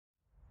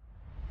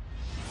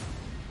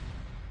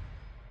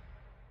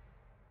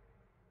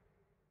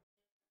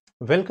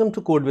Welcome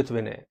to Code with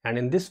Vinay, and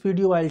in this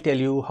video I'll tell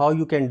you how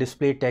you can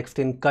display text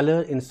in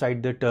color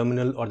inside the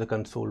terminal or the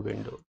console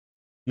window.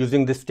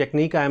 Using this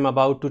technique I am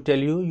about to tell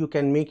you, you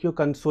can make your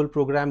console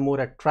program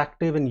more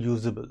attractive and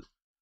usable.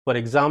 For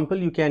example,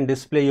 you can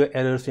display your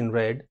errors in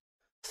red,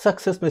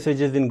 success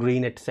messages in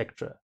green,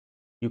 etc.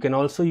 You can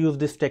also use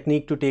this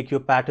technique to take your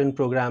pattern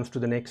programs to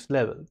the next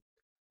level.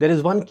 There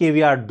is one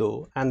caveat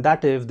though, and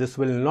that is this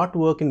will not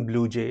work in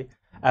BlueJ,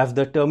 as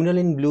the terminal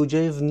in BlueJ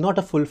is not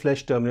a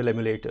full-fledged terminal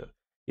emulator.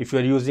 If you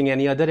are using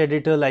any other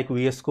editor like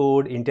VS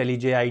Code,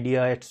 IntelliJ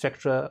IDEA,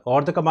 etc.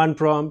 or the command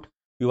prompt,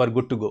 you are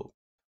good to go.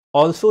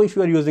 Also, if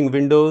you are using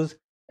Windows,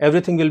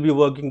 everything will be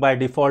working by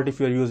default if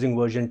you are using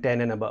version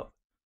 10 and above.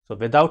 So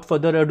without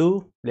further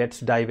ado, let's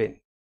dive in.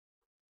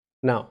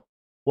 Now,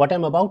 what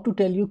I'm about to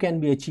tell you can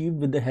be achieved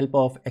with the help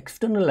of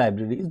external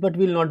libraries, but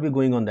we'll not be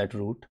going on that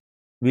route.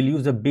 We'll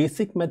use a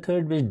basic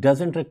method which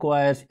doesn't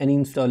require any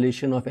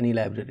installation of any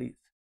libraries.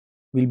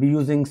 We'll be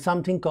using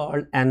something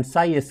called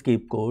ANSI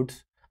escape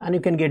codes, and you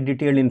can get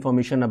detailed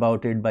information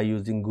about it by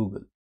using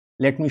Google.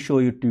 Let me show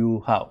you to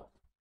you how.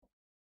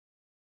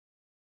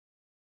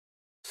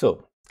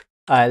 So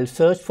I'll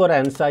search for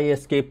ANSI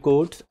escape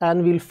codes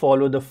and we'll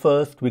follow the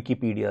first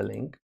Wikipedia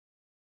link,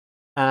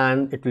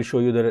 and it will show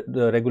you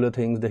the regular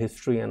things, the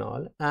history and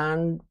all.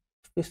 And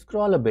if we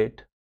scroll a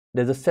bit,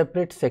 there's a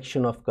separate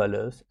section of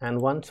colors,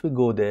 and once we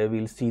go there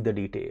we'll see the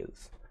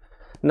details.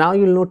 Now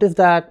you'll notice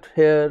that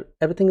here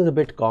everything is a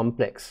bit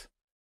complex,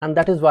 and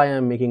that is why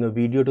I'm making a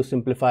video to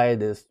simplify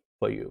this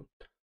for you.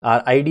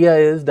 Our idea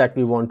is that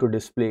we want to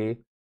display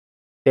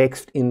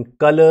text in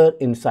color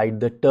inside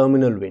the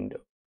terminal window.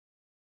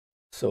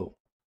 So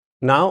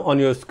now on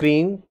your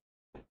screen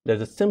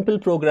there's a simple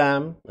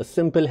program, a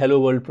simple hello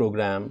world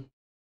program.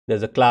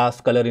 There's a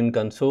class color in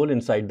console.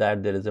 Inside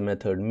that there is a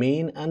method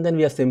main, and then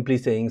we are simply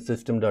saying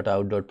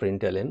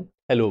system.out.println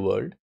hello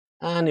world.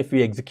 And if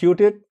we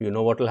execute it, you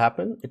know what will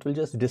happen. It will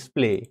just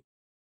display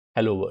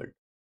hello world.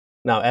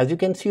 Now, as you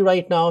can see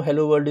right now,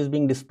 hello world is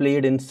being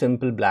displayed in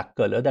simple black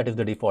color. That is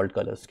the default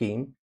color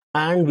scheme.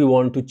 And we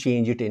want to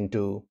change it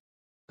into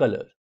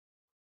color.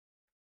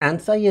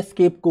 ANSI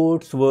escape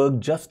codes work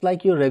just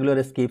like your regular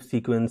escape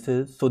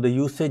sequences. So the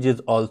usage is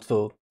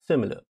also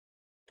similar.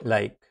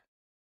 Like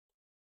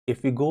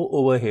if we go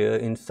over here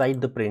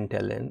inside the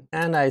println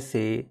and I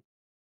say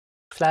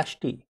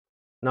 /t.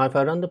 Now, if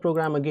I run the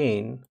program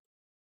again,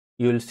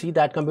 you will see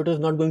that computer is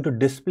not going to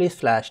display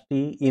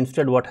 /t.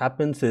 Instead, what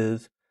happens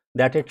is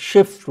that it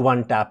shifts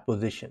one tab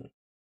position.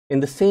 In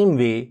the same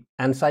way,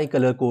 ANSI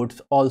color codes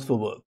also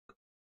work.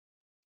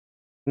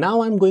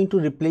 Now I'm going to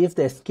replace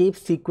the escape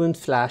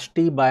sequence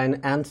 /t by an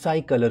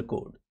ANSI color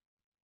code.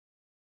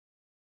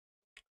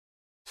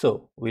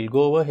 So we'll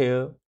go over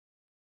here.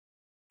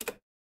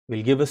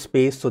 We'll give a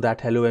space so that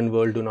hello and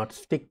world do not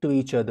stick to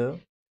each other.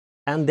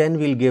 And then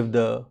we'll give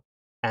the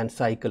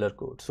ANSI color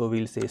code. So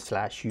we'll say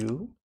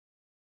 /u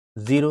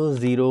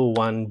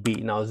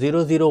 001B. Now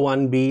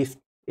 001B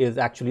is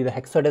actually the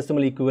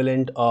hexadecimal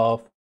equivalent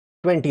of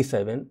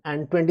 27,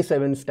 and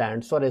 27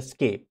 stands for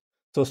escape.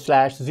 So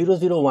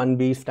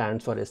 /001B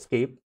stands for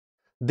escape.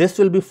 This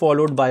will be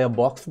followed by a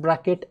box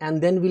bracket,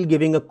 and then we'll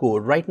giving a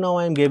code. Right now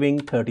I am giving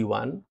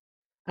 31,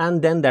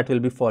 and then that will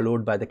be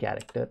followed by the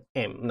character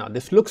M. Now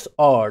this looks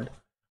odd,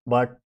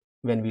 but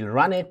when we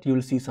run it,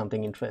 you'll see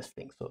something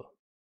interesting. So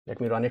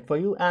let me run it for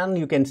you, and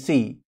you can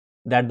see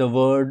that the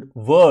word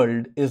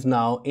world is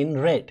now in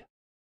red.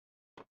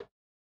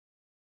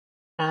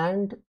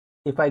 And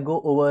if I go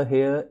over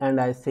here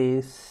and I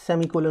say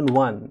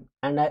 /1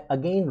 and I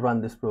again run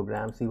this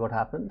program, see what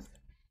happens?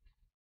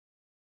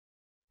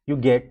 You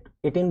get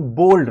it in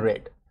bold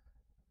red.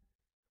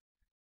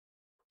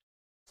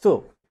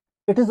 So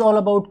it is all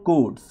about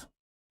codes.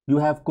 You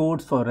have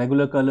codes for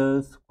regular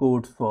colors,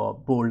 codes for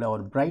bold or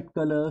bright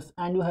colors,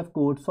 and you have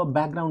codes for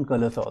background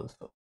colors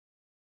also.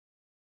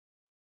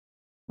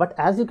 But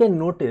as you can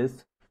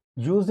notice,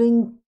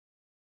 using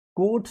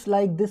codes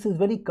like this is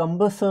very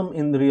cumbersome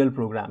in the real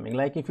programming.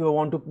 Like if you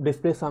want to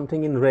display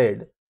something in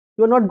red,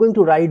 you are not going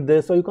to write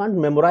this, or you can't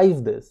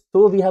memorize this.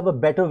 So we have a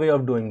better way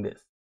of doing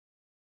this.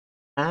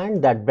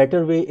 And that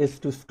better way is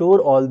to store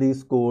all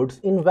these codes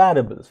in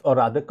variables, or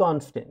rather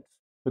constants,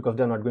 because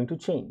they're not going to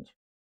change.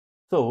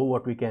 So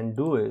what we can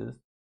do is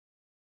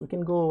we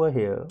can go over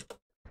here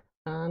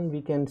and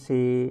we can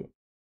say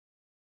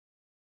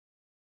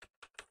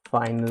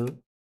final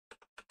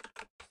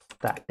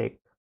static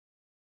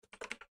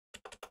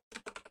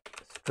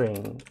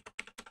string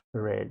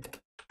red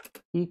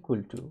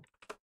equal to,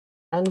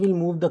 and we'll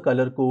move the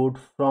color code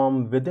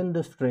from within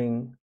the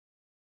string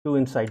to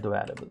inside the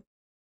variable.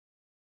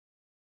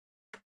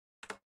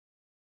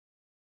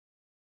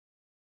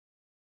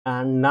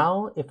 And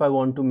now if I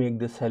want to make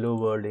this hello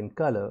world in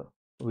color,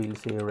 we'll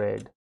say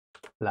red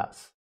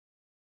plus.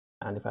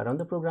 And if I run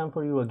the program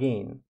for you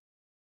again,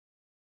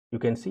 you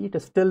can see it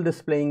is still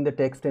displaying the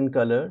text in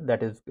color,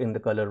 that is in the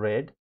color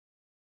red,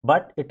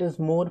 but it is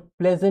more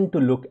pleasant to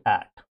look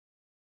at.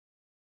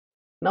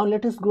 Now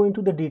let us go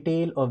into the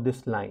detail of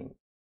this line.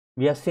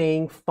 We are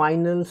saying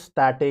final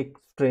static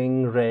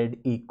string red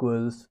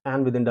equals,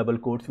 and within double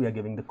quotes we are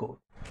giving the code.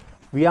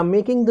 We are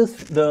making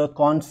this the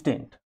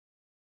constant.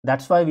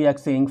 That's why we are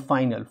saying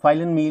final.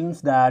 Final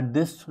means that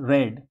this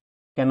red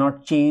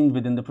cannot change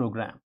within the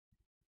program.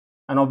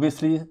 And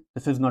obviously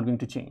this is not going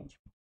to change.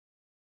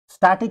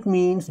 Static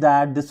means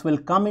that this will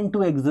come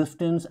into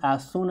existence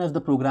as soon as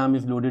the program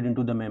is loaded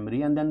into the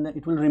memory, and then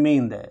it will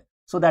remain there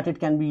so that it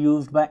can be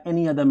used by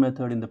any other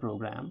method in the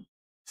program.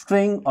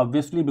 String,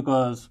 obviously,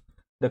 because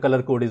the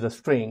color code is a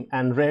string,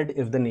 and red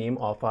is the name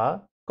of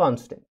our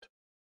constant.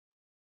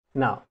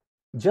 Now,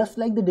 just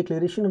like the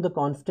declaration of the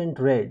constant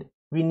red,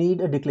 we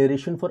need a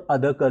declaration for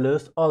other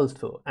colors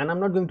also. And I'm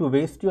not going to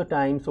waste your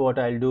time, so what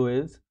I'll do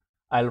is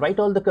I'll write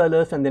all the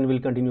colors and then we'll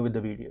continue with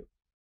the video.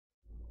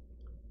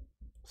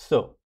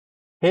 So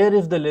here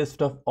is the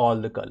list of all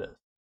the colors: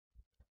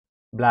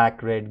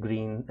 black, red,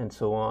 green, and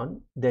so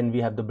on. Then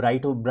we have the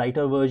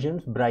brighter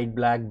versions, bright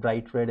black,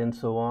 bright red, and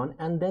so on.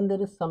 And then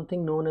there is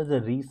something known as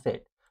a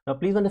reset. Now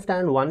please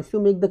understand, once you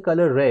make the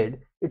color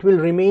red, it will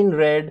remain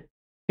red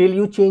till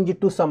you change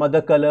it to some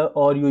other color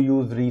or you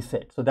use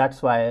reset. So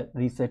that's why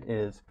reset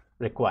is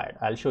required.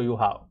 I'll show you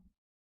how.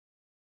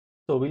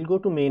 So we'll go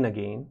to main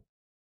again,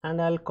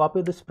 and I'll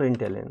copy this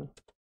println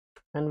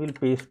and we'll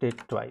paste it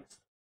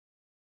twice.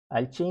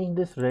 I'll change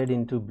this red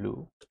into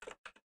blue.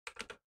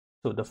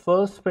 So the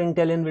first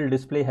println will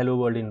display hello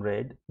world in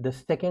red, the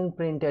second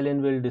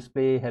println will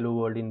display hello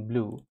world in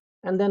blue,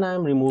 and then I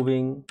am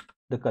removing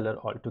the color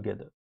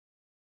altogether.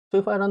 So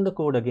if I run the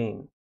code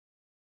again,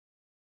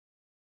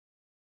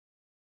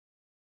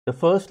 the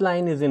first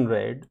line is in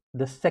red,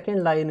 the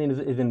second line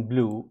is in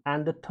blue,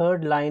 and the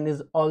third line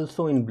is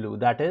also in blue.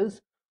 That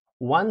is,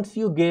 once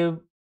you give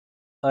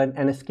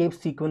an escape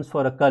sequence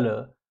for a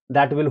color,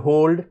 that will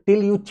hold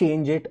till you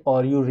change it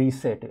or you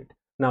reset it.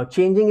 Now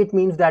changing it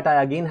means that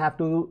I again have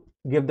to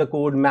give the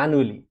code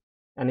manually,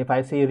 and if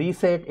I say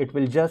reset, it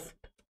will just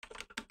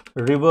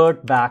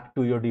revert back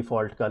to your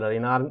default color.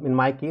 In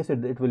my case,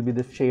 it will be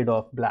this shade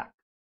of black.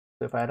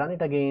 So if I run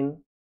it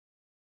again,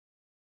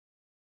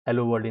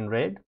 hello world in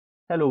red,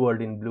 hello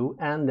world in blue,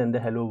 and then the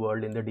hello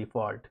world in the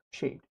default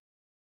shade.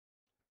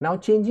 Now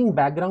changing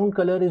background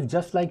color is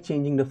just like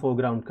changing the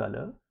foreground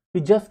color.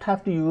 We just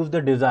have to use the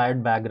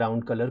desired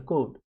background color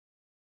code.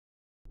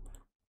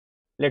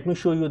 Let me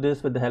show you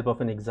this with the help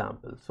of an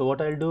example. So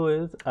what I'll do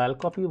is I'll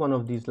copy one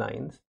of these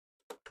lines,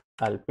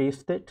 I'll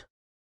paste it,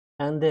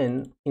 and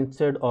then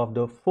instead of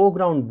the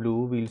foreground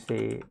blue, we'll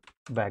say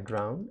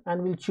background,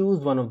 and we'll choose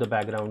one of the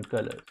background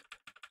colors.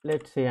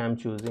 Let's say I'm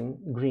choosing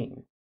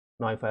green.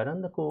 Now if I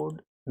run the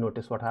code,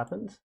 notice what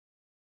happens.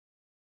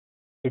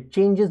 It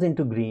changes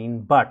into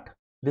green, but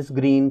this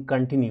green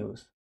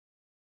continues.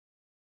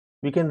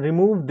 We can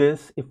remove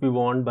this if we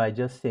want by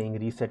just saying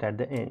reset at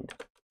the end.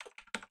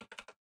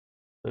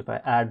 So if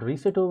I add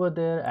reset over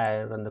there,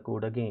 I run the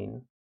code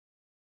again,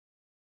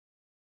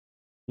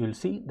 you'll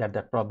see that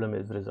that problem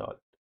is resolved.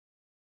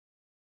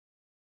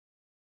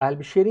 I'll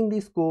be sharing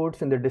these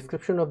codes in the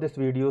description of this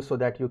video so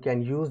that you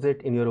can use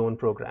it in your own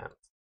programs.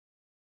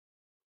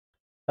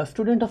 A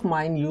student of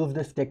mine used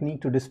this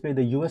technique to display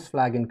the US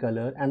flag in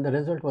color, and the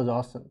result was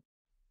awesome.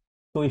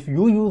 So if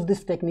you use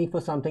this technique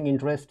for something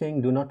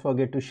interesting, do not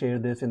forget to share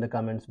this in the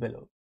comments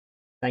below.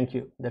 Thank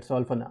you. That's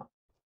all for now.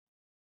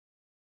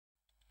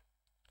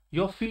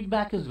 Your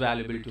feedback is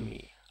valuable to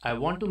me. I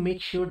want to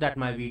make sure that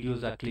my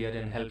videos are clear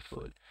and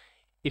helpful.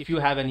 If you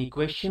have any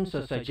questions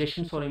or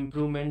suggestions for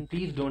improvement,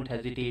 please don't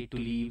hesitate to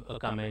leave a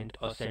comment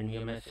or send me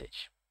a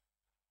message.